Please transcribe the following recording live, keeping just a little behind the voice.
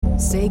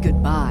Say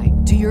goodbye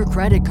to your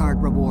credit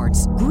card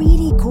rewards.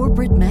 Greedy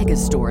corporate mega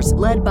stores,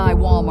 led by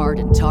Walmart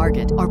and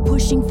Target, are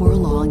pushing for a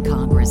law in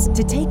Congress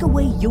to take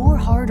away your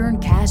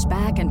hard-earned cash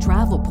back and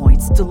travel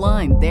points to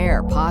line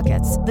their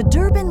pockets. The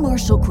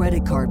Durbin-Marshall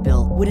credit card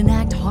bill would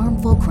enact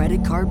harmful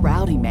credit card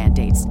routing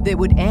mandates that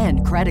would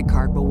end credit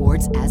card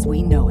rewards as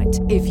we know it.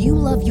 If you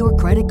love your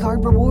credit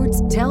card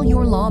rewards, tell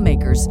your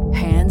lawmakers,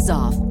 hands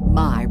off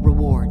my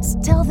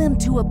rewards. Tell them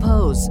to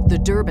oppose the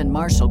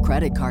Durbin-Marshall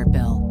credit card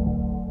bill.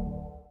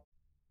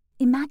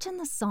 Imagine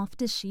the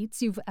softest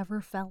sheets you've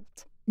ever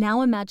felt.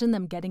 Now imagine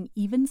them getting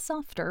even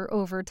softer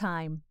over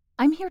time.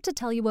 I'm here to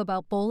tell you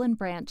about Boll &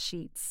 Branch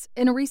sheets.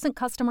 In a recent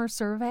customer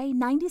survey,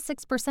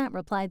 96%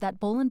 replied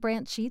that Boll &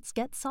 Branch sheets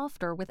get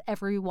softer with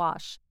every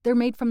wash. They're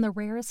made from the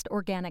rarest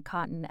organic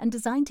cotton and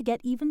designed to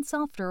get even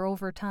softer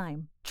over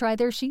time. Try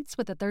their sheets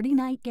with a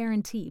 30-night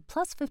guarantee,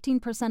 plus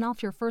 15%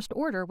 off your first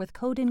order with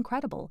code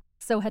INCREDIBLE.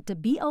 So head to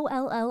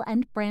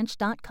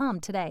BOLLandbranch.com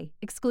today.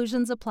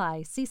 Exclusions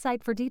apply. See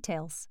site for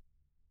details.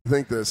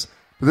 Think this,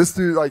 but this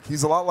dude, like,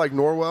 he's a lot like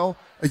Norwell.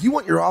 Like, you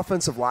want your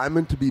offensive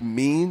lineman to be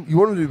mean, you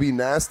want him to be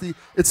nasty.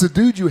 It's a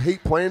dude you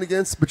hate playing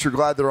against, but you're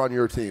glad they're on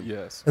your team.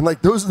 Yes. And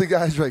like, those are the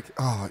guys you're like,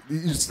 oh,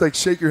 you just like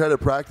shake your head at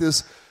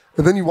practice,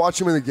 and then you watch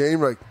him in the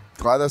game, like,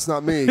 glad that's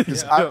not me,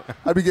 because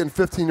I'd be getting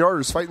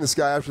 15-yarders fighting this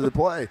guy after the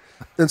play.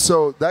 And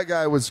so that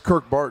guy was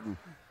Kirk Barton,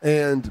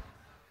 and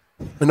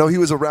I know he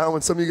was around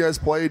when some of you guys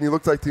played, and he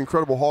looked like the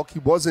Incredible Hulk. He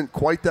wasn't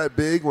quite that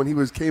big when he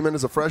came in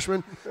as a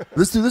freshman.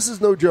 This is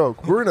no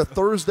joke. We're in a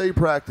Thursday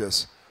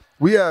practice.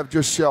 We have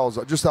just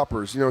shells, just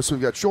uppers, so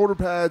we've got shoulder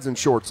pads and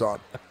shorts on.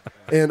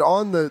 And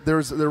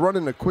they're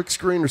running a quick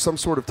screen or some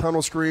sort of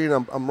tunnel screen.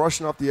 I'm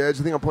rushing off the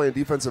edge. I think I'm playing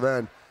defensive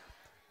end.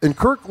 And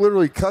Kirk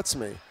literally cuts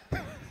me.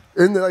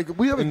 And like,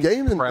 we have a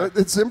game, and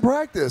it's in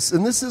practice.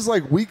 And this is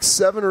like week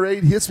 7 or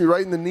 8. He hits me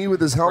right in the knee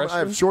with his helmet.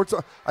 Freshman? I have shorts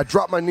on. I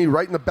drop my knee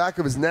right in the back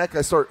of his neck.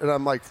 And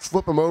I'm like,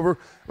 flip him over. I'm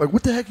like,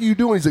 what the heck are you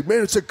doing? He's like,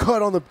 man, it's a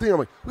cut on the thing. I'm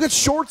like, we got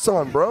shorts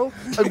on, bro.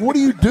 Like, what are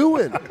you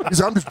doing?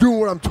 He's like, I'm just doing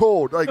what I'm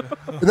told. Like,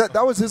 and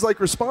that was his like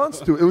response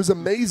to it. It was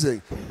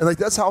amazing. And like,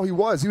 that's how he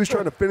was. He was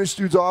trying to finish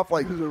dudes off,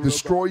 like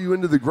destroy you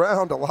into the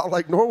ground, a lot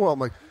like Norwell. I'm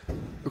like,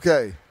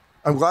 okay,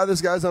 I'm glad this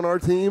guy's on our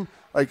team.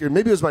 Like,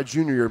 maybe it was my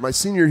junior year. My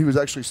senior year, he was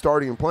actually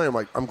starting and playing. I'm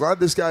like, I'm glad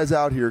this guy's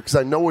out here because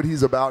I know what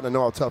he's about and I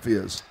know how tough he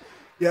is.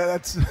 Yeah,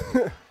 that's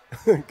I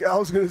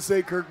was going to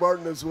say Kirk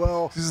Barton as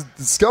well. He's a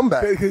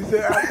scumbag. He's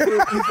an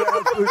absolute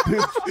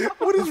dude.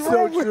 What is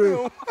wrong with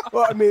him?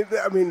 Well, I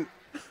mean,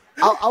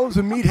 I was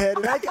a meathead,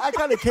 and I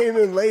kind of came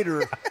in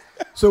later.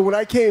 So when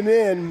I came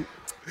in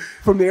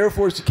from the Air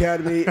Force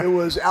Academy, it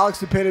was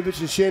Alex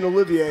Stepanovich and Shane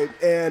Olivier.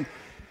 And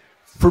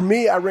for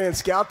me, I ran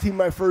scout team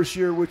my first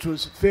year, which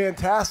was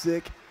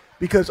fantastic.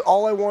 Because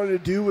all I wanted to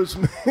do was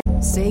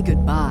Say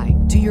goodbye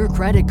to your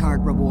credit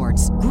card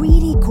rewards.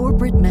 Greedy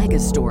corporate mega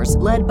stores,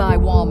 led by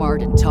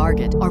Walmart and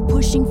Target, are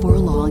pushing for a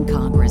law in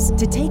Congress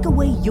to take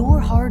away your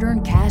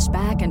hard-earned cash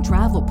back and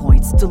travel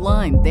points to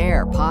line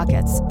their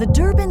pockets. The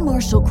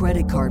Durbin-Marshall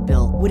credit card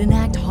bill would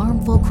enact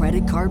harmful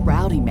credit card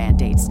routing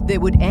mandates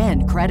that would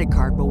end credit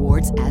card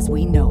rewards as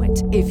we know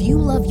it. If you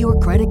love your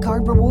credit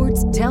card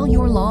rewards, tell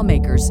your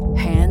lawmakers,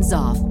 hands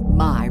off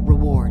my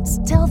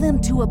rewards. Tell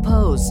them to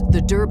oppose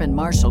the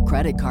Durbin-Marshall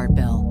credit card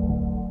bill.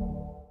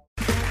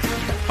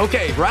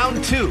 Okay,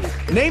 round 2.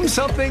 Name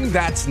something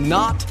that's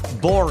not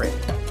boring.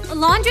 A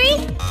laundry?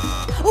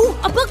 Ooh,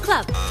 a book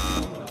club.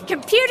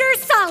 Computer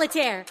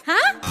solitaire,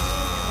 huh?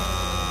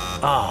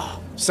 Ah,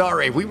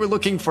 sorry, we were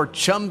looking for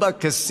Chumba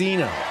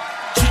Casino.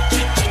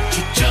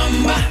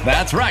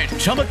 That's right,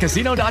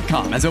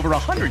 ChumbaCasino.com has over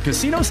 100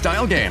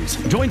 casino-style games.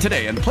 Join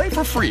today and play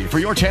for free for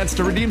your chance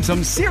to redeem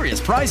some serious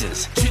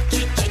prizes.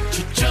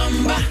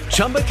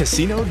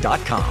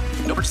 ChumbaCasino.com.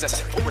 No purchase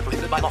necessary. Void where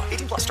prohibited by law.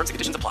 18+ terms and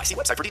conditions apply. See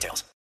website for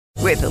details.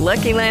 With the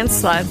Lucky Land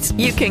Slots,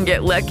 you can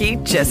get lucky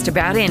just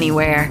about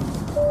anywhere.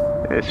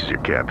 This is your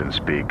captain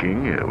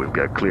speaking. We've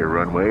got clear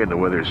runway and the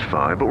weather's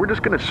fine, but we're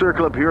just going to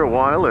circle up here a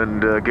while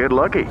and get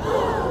lucky.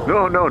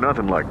 No,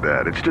 nothing like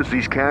that. It's just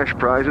these cash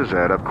prizes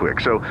add up quick.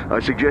 So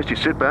I suggest you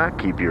sit back,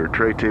 keep your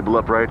tray table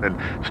upright, and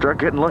start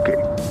getting lucky.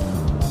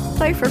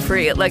 Play for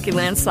free at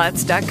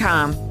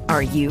LuckyLandSlots.com.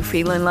 Are you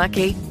feeling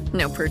lucky?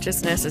 No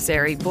purchase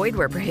necessary. Void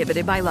where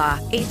prohibited by law.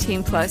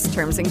 18+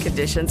 terms and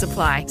conditions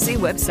apply. See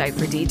website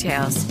for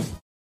details.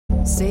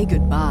 Say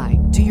goodbye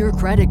to your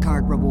credit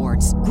card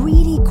rewards.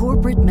 Greedy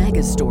corporate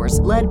mega stores,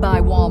 led by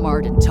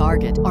Walmart and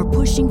Target, are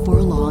pushing for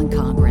a law in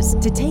Congress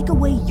to take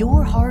away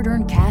your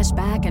hard-earned cash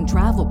back and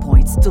travel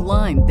points to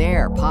line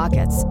their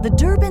pockets. The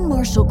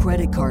Durbin-Marshall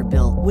credit card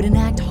bill would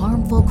enact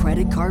harmful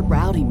credit card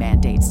routing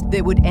mandates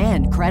that would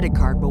end credit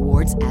card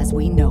rewards as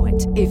we know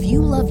it. If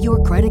you love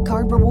your credit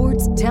card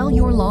rewards, tell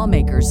your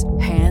lawmakers,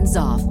 hands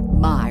off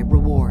my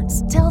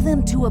rewards. Tell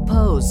them to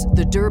oppose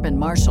the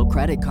Durbin-Marshall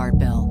credit card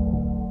bill.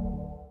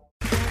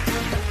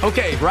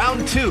 Okay,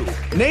 round 2.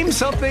 Name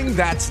something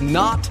that's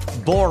not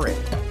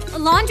boring. A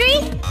laundry?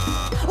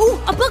 Ooh,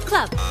 a book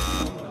club.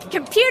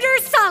 Computer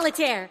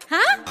solitaire,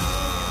 huh?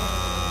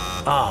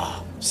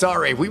 Ah,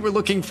 sorry, we were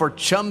looking for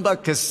Chumba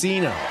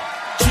Casino.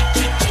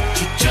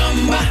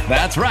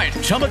 That's right.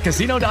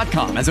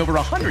 ChumbaCasino.com has over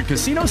 100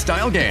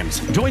 casino-style games.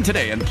 Join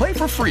today and play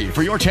for free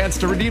for your chance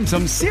to redeem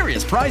some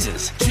serious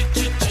prizes.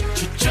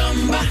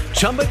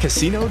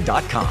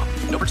 ChumbaCasino.com.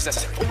 No purchase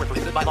necessary. Void where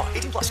prohibited by law.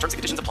 18+. Terms and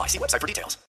conditions apply. See website for details.